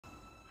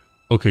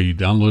Okay, you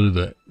downloaded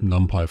the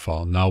NumPy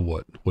file. Now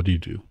what? What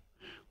do?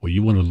 Well,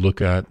 you want to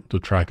look at the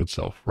track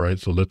itself, right?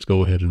 So let's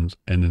go ahead and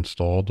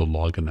install the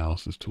log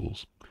analysis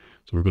tools.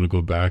 So we're going to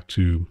go back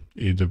to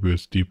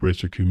AWS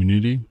Deepracer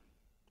community.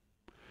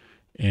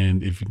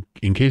 And if,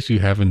 in case you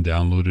haven't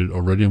downloaded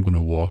already, I'm going to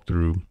walk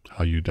through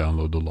how you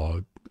download the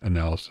log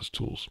analysis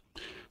tools.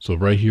 So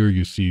right here,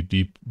 you see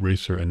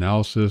Deepracer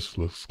analysis.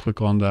 Let's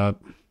click on that.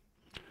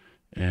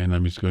 And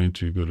I'm just going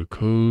to go to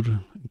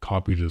code,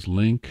 copy this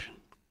link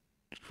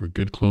for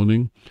git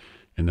cloning.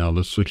 And now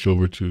let's switch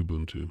over to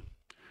Ubuntu.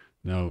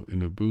 Now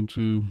in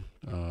Ubuntu,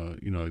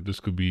 this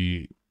could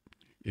be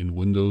in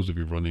Windows if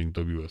you're running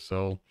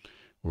WSL,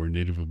 or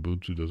native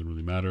Ubuntu, doesn't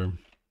really matter.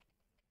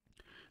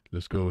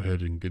 Let's go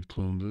ahead and git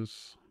clone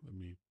this. Let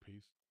me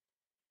paste.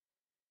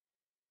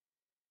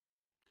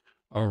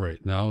 All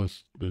right, now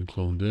it's been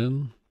cloned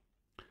in.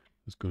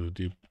 Let's go to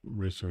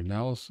Deepracer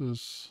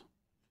analysis,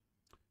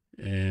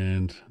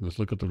 and let's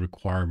look at the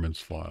requirements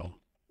file.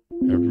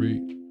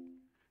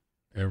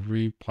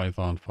 Every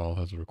Python file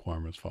has a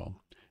requirements file.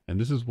 And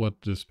this is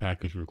what this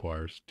package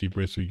requires: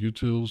 Deepracer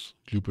utils,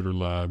 Jupyter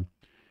Lab,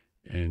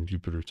 and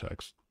Jupyter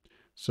Text.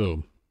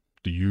 So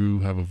do you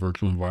have a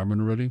virtual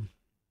environment already?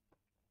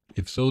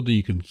 If so, then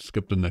you can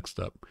skip the next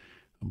step.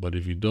 But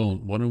if you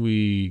don't, why don't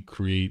we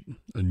create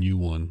a new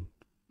one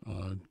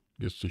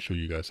just to show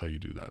you guys how you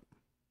do that.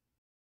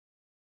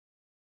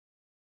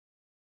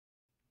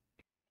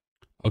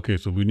 Okay,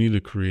 so we need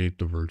to create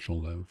the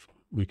virtual env.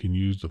 We can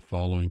use the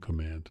following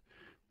command: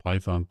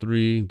 python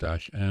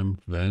 3-m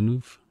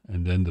venv,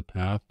 and then the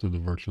path to the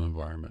virtual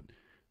environment.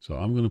 So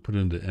I'm going to put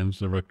in the envs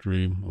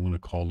directory. I'm going to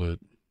call it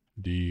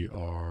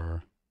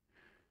dr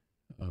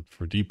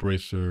for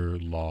Deepracer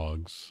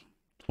logs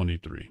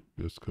 23,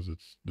 just because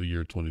it's the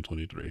year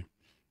 2023.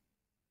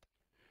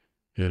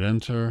 Hit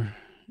enter,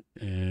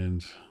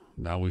 and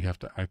now we have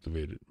to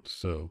activate it.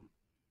 So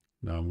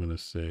now I'm going to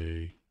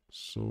say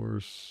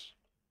source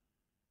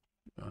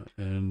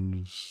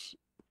envs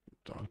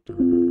Dr.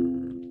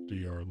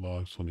 dr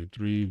logs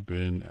 23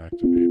 bin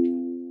activate.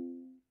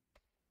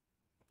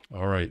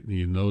 All right,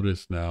 you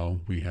notice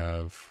now we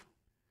have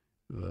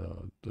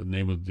the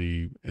name of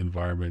the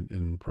environment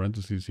in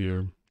parentheses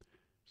here.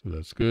 So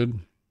that's good.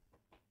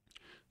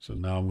 So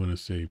now I'm going to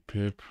say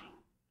pip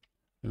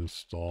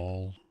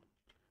install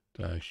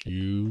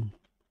 -u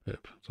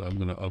pip. So I'm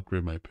going to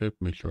upgrade my pip,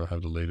 make sure I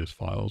have the latest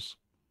files.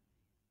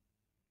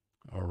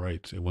 All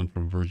right, it went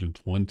from version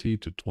 20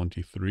 to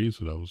 23,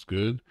 so that was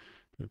good.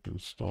 Pip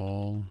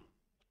install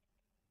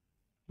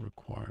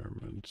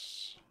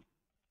requirements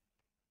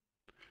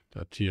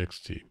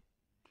 .txt.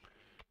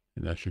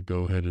 And that should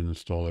go ahead and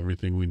install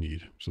everything we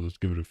need. So let's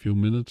give it a few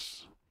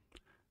minutes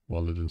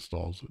while it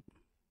installs it.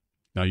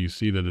 Now you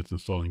see that it's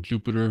installing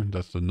Jupyter.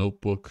 That's the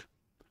notebook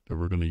that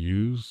we're going to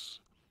use.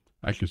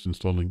 Actually, it's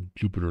installing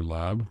Jupyter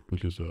Lab,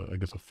 which is, I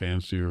guess, a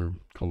fancier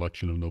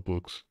collection of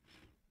notebooks.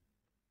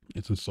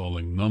 It's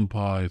installing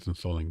NumPy, it's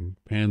installing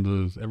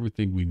pandas,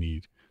 everything we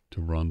need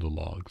to run the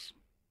logs.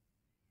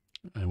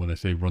 And when I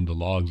say run the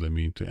logs, I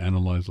mean to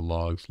analyze the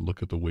logs,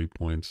 look at the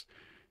waypoints.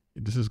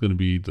 This is going to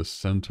be the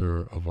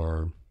center of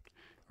our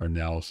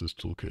analysis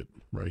toolkit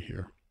right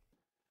here.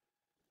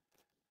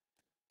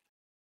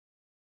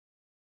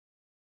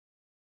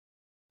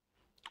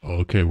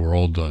 Okay, we're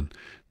all done.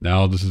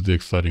 Now this is the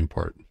exciting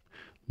part.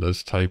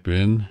 Let's type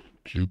in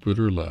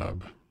Jupyter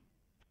Lab.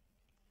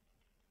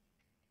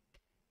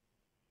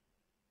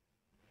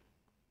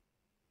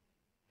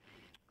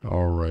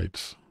 All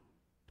right.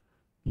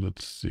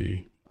 Let's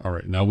see. All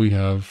right, now we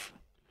have,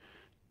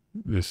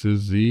 this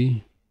is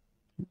the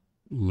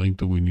link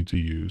that we need to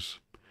use.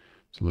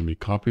 So let me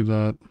copy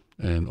that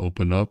and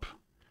open up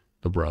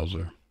the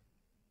browser.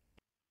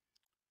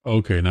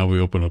 Okay, now we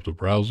open up the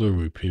browser,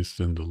 we paste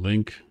in the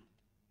link.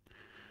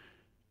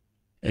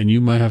 And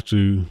you might have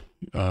to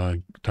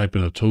type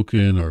in a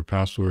token or a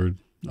password.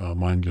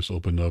 Mine just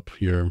opened up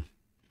here.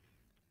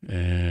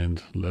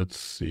 And let's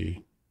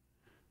see.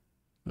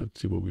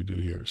 Let's see what we do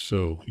here.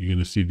 So you're going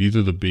to see these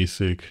are the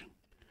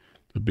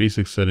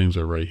basic settings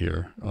are right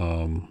here.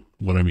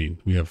 What I mean,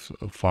 we have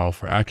a file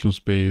for action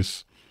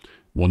space,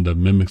 one that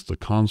mimics the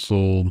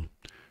console,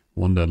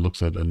 one that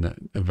looks at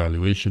an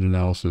evaluation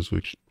analysis,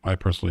 which I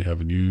personally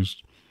haven't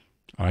used.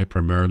 I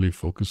primarily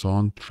focus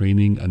on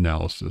training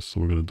analysis. So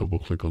we're going to double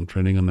click on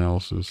training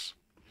analysis.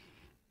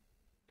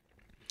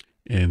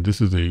 And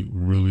this is a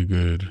really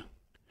good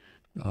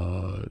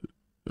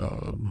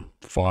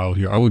file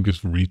here. I would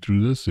just read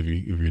through this if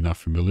you're not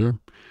familiar.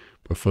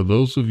 But for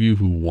those of you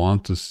who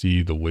want to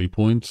see the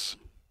waypoints,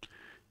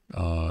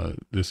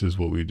 this is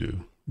what we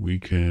do. We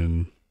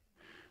can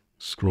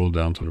scroll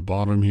down to the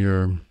bottom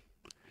here.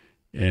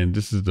 And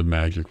this is the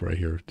magic right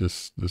here,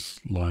 this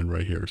line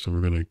right here. So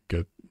we're going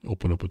to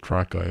open up a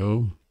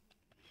track.io,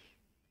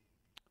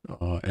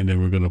 and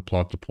then we're going to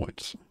plot the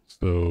points.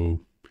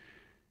 So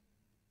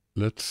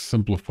let's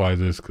simplify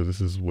this because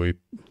this is way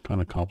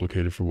kind of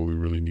complicated for what we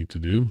really need to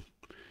do.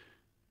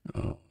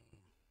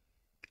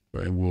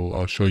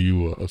 I'll show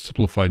you a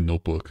simplified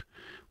notebook.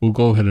 We'll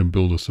go ahead and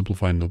build a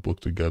simplified notebook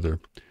together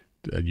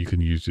that you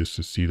can use just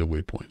to see the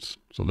waypoints.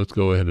 So let's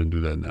go ahead and do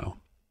that now.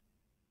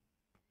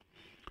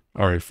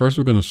 All right, first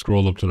we're going to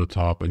scroll up to the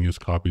top and just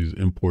copy these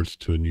imports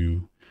to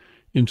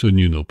into a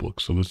new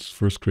notebook. So let's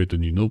first create the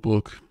new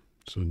notebook.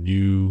 So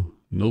new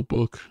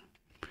notebook.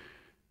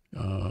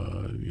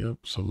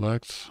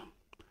 Select.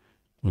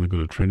 I'm going to go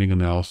to training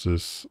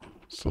analysis,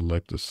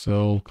 select the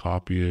cell,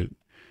 copy it,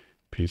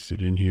 paste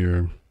it in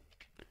here.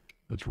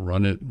 Let's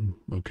run it.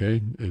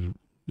 Okay,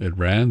 it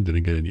ran,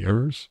 didn't get any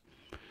errors.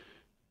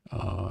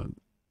 And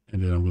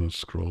then I'm going to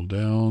scroll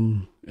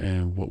down,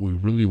 and what we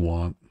really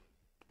want,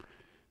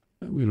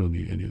 we don't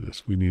need any of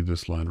this. We need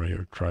this line right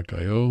here, track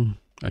IO.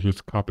 I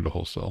just copy the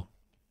whole cell.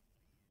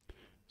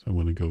 So I'm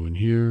going to go in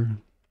here,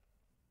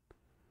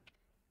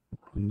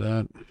 run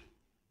that.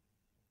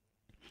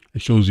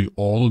 It shows you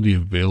all of the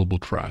available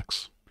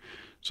tracks.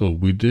 So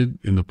we did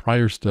in the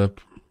prior step,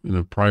 in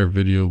the prior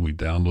video, we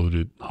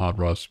downloaded Hot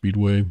Rod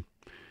Speedway.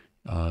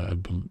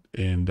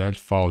 And that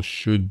file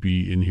should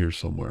be in here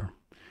somewhere.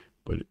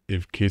 But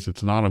in case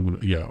it's not, I'm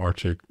going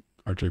to,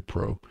 Arctic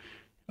Pro.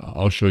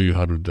 I'll show you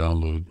how to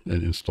download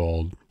and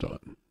install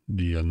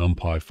the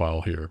NumPy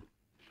file here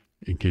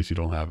in case you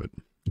don't have it,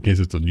 in case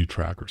it's a new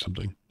track or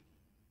something.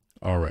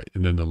 All right,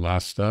 and then the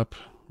last step,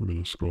 we're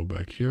going to scroll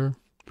back here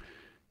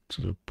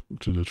to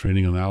the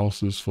training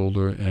analysis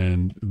folder,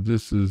 and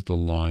this is the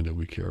line that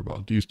we care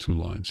about, these two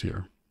lines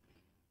here.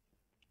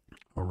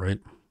 All right,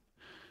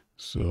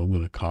 so I'm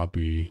going to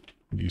copy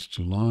these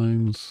two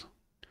lines,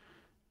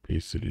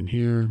 paste it in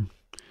here,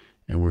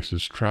 and where it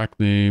says track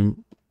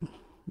name,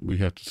 we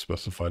have to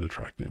specify the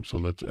track name. So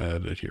let's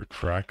add it here,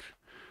 track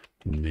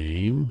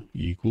name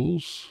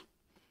equals,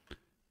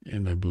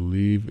 and I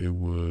believe it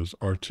was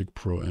Arctic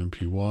Pro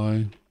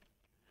MPY.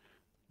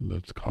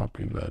 Let's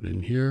copy that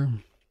in here,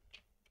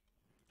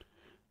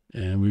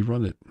 and we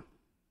run it.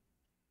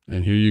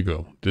 And here you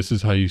go. This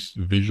is how you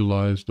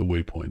visualize the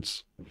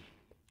waypoints.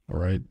 All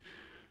right.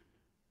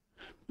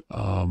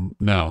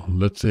 Now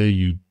let's say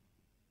you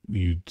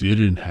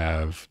didn't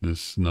have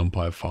this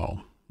NumPy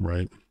file,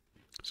 right?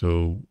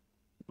 So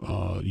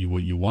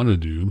what you want to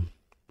do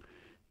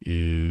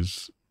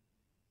is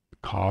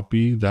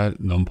copy that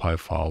NumPy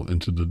file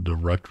into the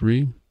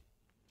directory,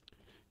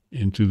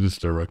 into this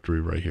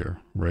directory right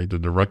here, right? The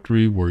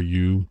directory where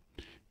you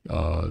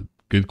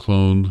git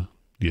cloned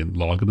the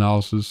log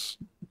analysis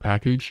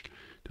package.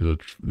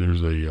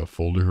 There's a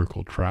folder here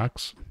called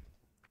tracks.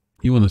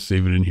 You want to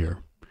save it in here,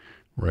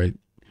 right?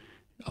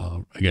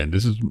 Again,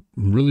 this is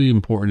really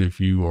important if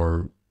you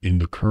are in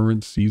the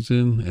current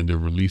season and they're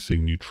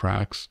releasing new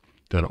tracks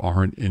that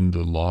aren't in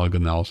the log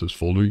analysis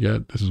folder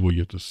yet. This is where you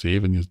have to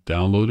save and just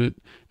download it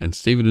and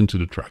save it into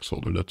the tracks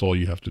folder. That's all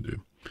you have to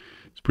do.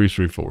 It's pretty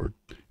straightforward.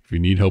 If you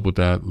need help with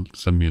that,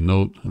 send me a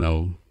note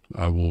and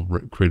I will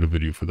create a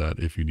video for that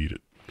if you need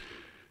it.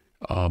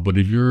 But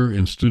if you're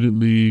in Student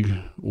League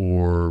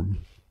or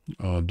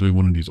doing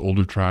one of these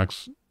older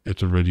tracks,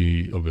 it's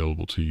already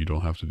available to you. You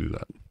don't have to do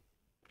that.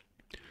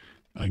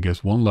 I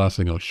guess one last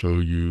thing I'll show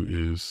you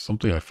is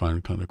something I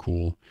find kind of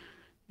cool.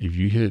 If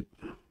you hit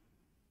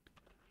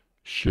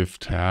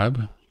Shift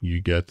Tab,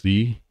 you get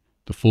the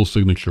full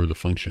signature of the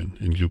function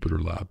in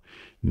Jupyter Lab.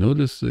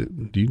 Notice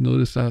it. Do you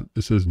notice that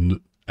it says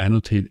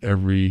annotate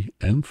every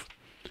nth?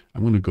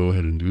 I'm going to go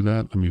ahead and do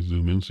that. Let me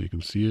zoom in so you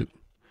can see it.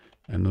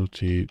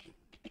 Annotate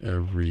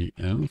every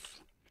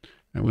nth.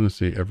 I'm going to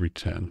say every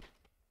 10.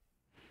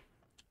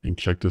 And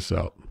check this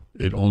out.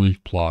 It only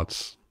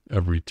plots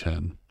every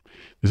 10.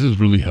 This is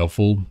really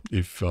helpful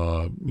if,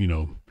 you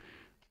know,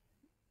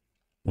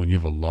 when you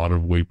have a lot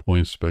of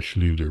waypoints,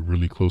 especially if they're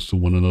really close to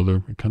one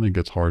another, it kind of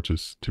gets hard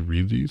to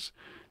read these.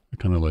 I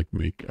kind of like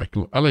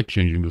I like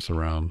changing this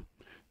around.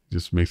 It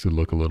just makes it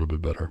look a little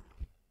bit better.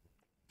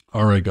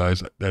 All right,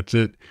 guys, that's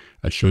it.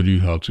 I showed you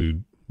how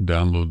to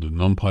download the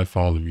NumPy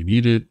file if you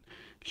need it.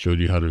 Showed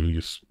you how to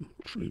just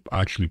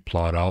actually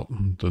plot out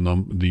the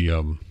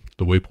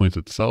waypoints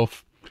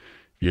itself.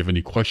 If you have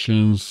any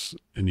questions,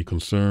 any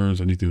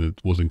concerns, anything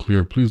that wasn't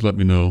clear, please let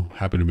me know.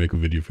 Happy to make a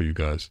video for you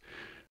guys.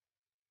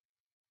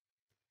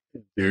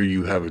 There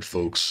you have it,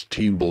 folks.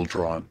 Team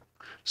Voltron.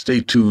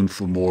 Stay tuned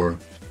for more.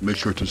 Make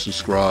sure to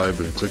subscribe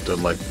and click that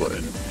like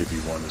button if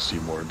you want to see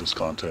more of this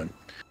content.